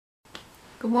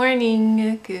Good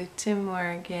morning, guten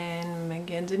Morgen,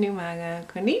 magandang umaga,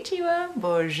 konnichiwa,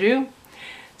 bonjour.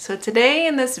 So today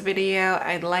in this video,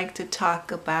 I'd like to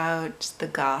talk about the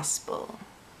gospel.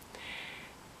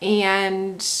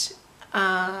 And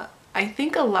I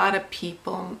think a lot of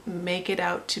people make it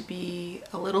out to be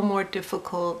a little more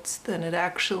difficult than it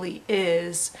actually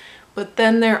is, but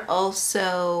then they're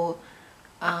also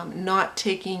not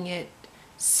taking it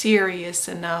serious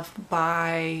enough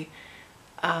by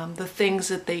the things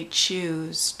that they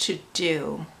choose to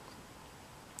do.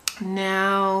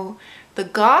 Now, the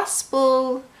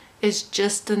gospel is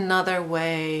just another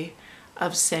way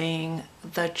of saying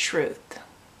the truth.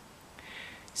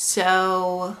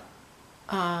 So,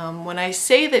 when I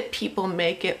say that people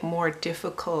make it more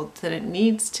difficult than it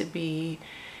needs to be,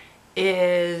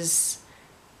 is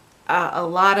a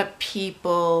lot of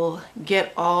people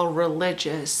get all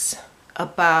religious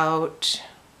about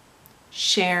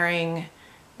sharing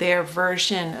their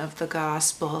version of the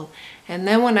gospel. And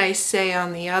then when I say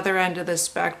on the other end of the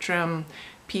spectrum,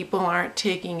 people aren't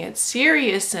taking it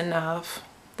serious enough,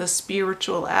 the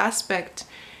spiritual aspect,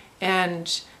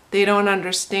 and they don't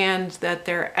understand that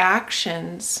their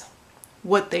actions,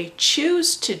 what they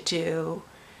choose to do,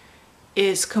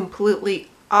 is completely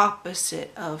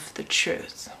opposite of the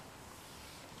truth.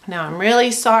 Now, I'm really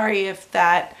sorry if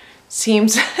that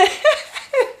seems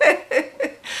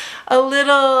a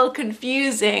little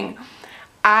confusing.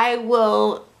 I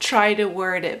will try to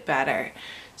word it better.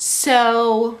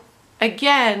 So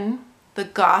again, the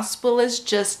gospel is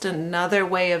just another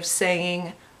way of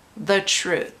saying the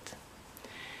truth.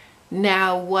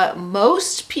 Now, what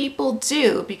most people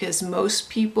do, because most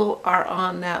people are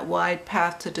on that wide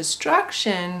path to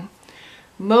destruction,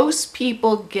 most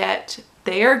people get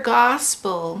their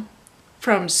gospel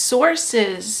from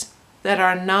sources that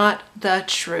are not the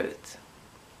truth.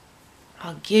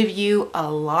 I'll give you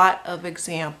a lot of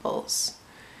examples.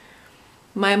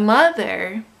 My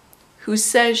mother, who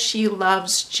says she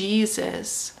loves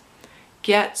Jesus,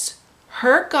 gets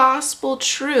her gospel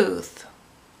truth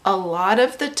a lot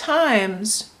of the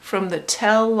times from the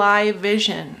Tell Lie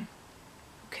Vision.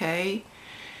 Okay?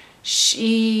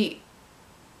 She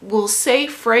will say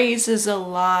phrases a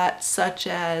lot such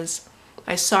as,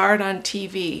 I saw it on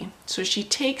TV. So she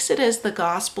takes it as the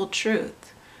gospel truth.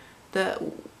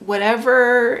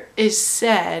 Whatever is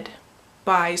said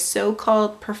by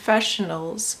so-called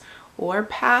professionals or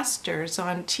pastors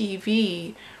on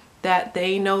TV, that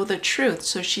they know the truth.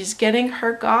 So she's getting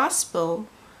her gospel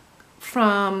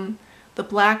from the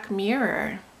Black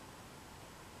Mirror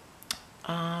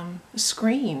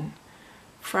screen,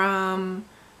 from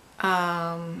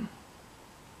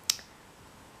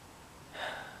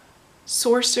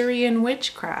sorcery and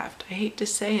witchcraft. I hate to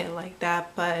say it like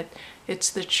that, but it's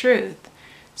the truth.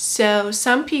 So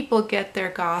some people get their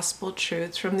gospel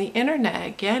truth from the internet.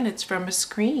 Again, it's from a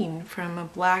screen, from a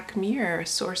Black Mirror,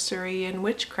 sorcery and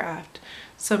witchcraft.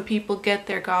 Some people get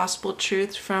their gospel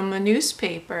truth from a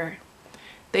newspaper.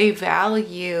 They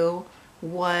value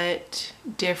what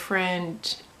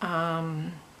different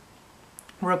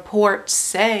reports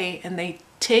say, and they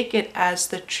take it as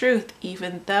the truth,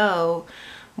 even though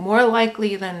more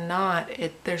likely than not,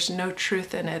 there's no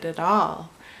truth in it at all.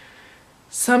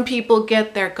 Some people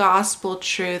get their gospel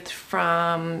truth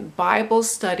from Bible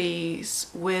studies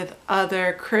with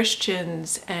other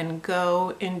Christians and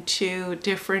go into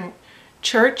different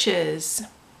churches.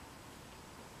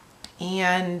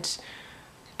 And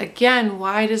again,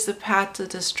 wide is the path to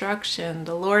destruction.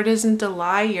 The Lord isn't a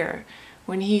liar.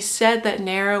 When he said that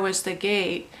narrow is the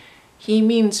gate, he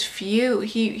means few.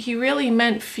 He really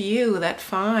meant few that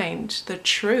find the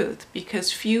truth,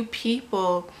 because few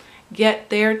people get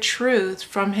their truth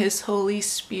from his Holy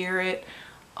Spirit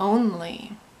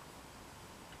only.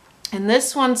 And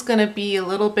this one's going to be a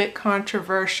little bit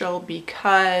controversial,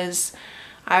 because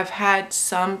I've had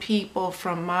some people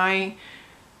from my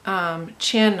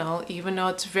channel, even though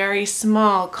it's very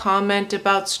small, comment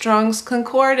about Strong's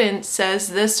Concordance says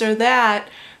this or that.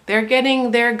 They're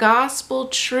getting their gospel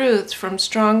truth from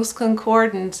Strong's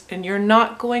Concordance, and you're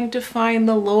not going to find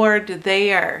the Lord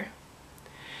there.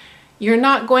 You're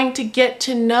not going to get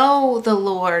to know the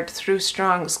Lord through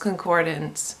Strong's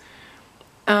Concordance.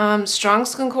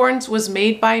 Strong's Concordance was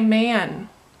made by man.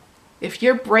 If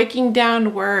you're breaking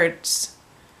down words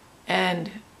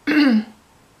and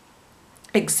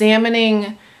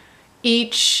examining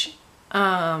each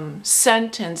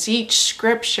sentence, each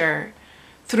scripture,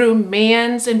 through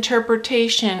man's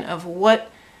interpretation of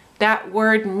what that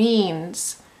word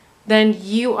means, then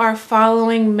you are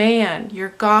following man. Your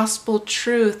gospel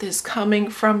truth is coming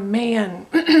from man,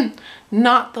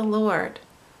 not the Lord.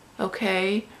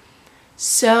 Okay?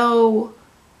 So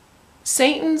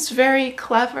Satan's very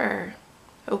clever,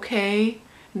 okay,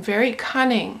 and very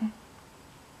cunning,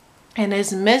 and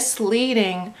is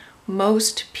misleading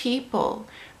most people.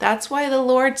 That's why the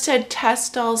Lord said,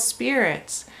 test all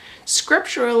spirits.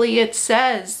 Scripturally, it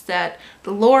says that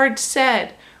the Lord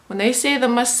said, when they say the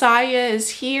Messiah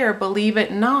is here, believe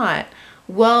it not.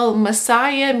 Well,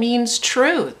 Messiah means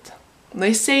truth. When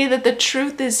they say that the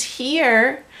truth is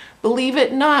here, believe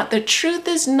it not. The truth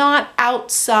is not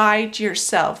outside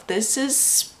yourself. This is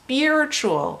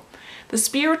spiritual. The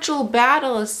spiritual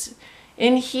battle is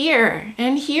in here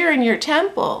and here in your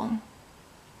temple.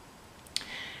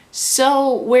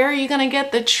 So where are you going to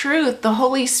get the truth? The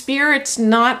Holy Spirit's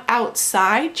not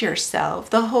outside yourself.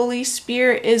 The Holy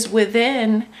Spirit is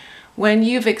within when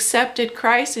you've accepted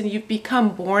Christ and you've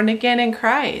become born again in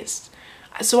Christ.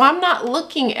 So I'm not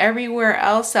looking everywhere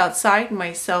else outside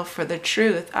myself for the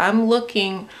truth. I'm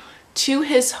looking to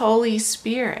His Holy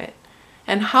Spirit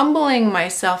and humbling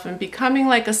myself and becoming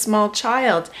like a small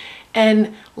child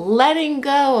and letting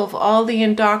go of all the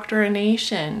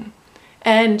indoctrination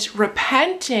and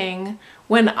repenting.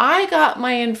 When I got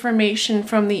my information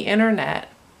from the internet,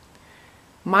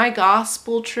 my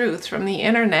gospel truth from the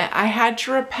internet, I had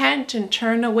to repent and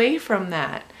turn away from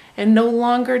that and no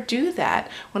longer do that.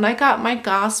 When I got my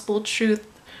gospel truth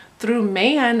through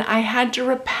man, I had to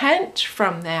repent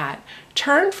from that,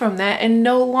 turn from that, and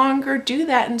no longer do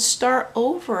that and start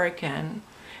over again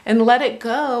and let it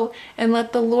go and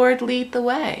let the Lord lead the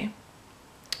way.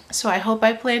 So I hope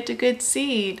I plant a good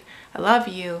seed. I love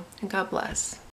you, and God bless.